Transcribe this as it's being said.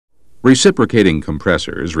Reciprocating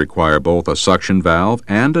compressors require both a suction valve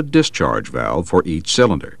and a discharge valve for each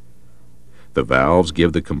cylinder. The valves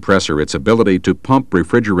give the compressor its ability to pump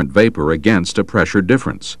refrigerant vapor against a pressure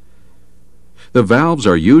difference. The valves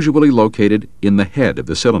are usually located in the head of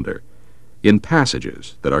the cylinder, in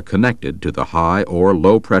passages that are connected to the high or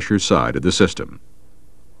low pressure side of the system.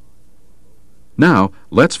 Now,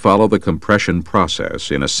 let's follow the compression process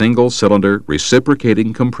in a single-cylinder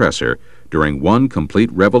reciprocating compressor during one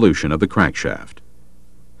complete revolution of the crankshaft.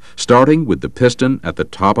 Starting with the piston at the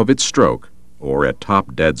top of its stroke, or at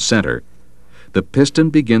top dead center, the piston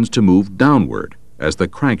begins to move downward as the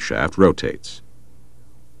crankshaft rotates.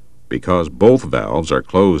 Because both valves are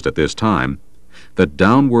closed at this time, the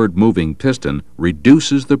downward moving piston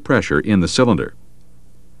reduces the pressure in the cylinder.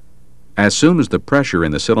 As soon as the pressure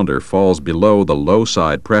in the cylinder falls below the low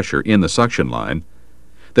side pressure in the suction line,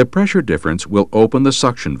 the pressure difference will open the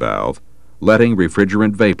suction valve, letting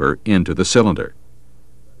refrigerant vapor into the cylinder.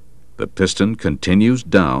 The piston continues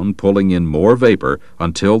down, pulling in more vapor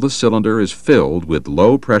until the cylinder is filled with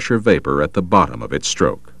low pressure vapor at the bottom of its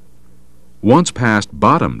stroke. Once past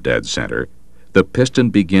bottom dead center, the piston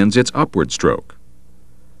begins its upward stroke.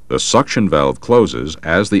 The suction valve closes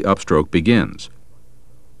as the upstroke begins.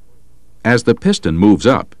 As the piston moves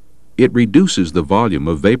up, it reduces the volume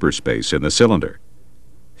of vapor space in the cylinder.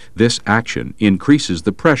 This action increases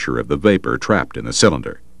the pressure of the vapor trapped in the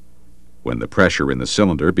cylinder. When the pressure in the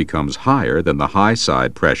cylinder becomes higher than the high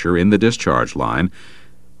side pressure in the discharge line,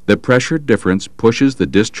 the pressure difference pushes the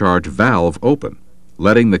discharge valve open,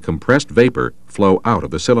 letting the compressed vapor flow out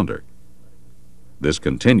of the cylinder. This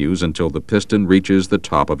continues until the piston reaches the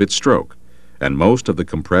top of its stroke, and most of the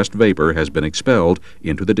compressed vapor has been expelled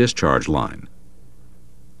into the discharge line.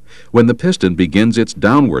 When the piston begins its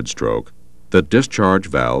downward stroke, the discharge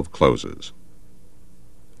valve closes.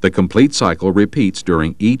 The complete cycle repeats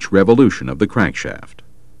during each revolution of the crankshaft.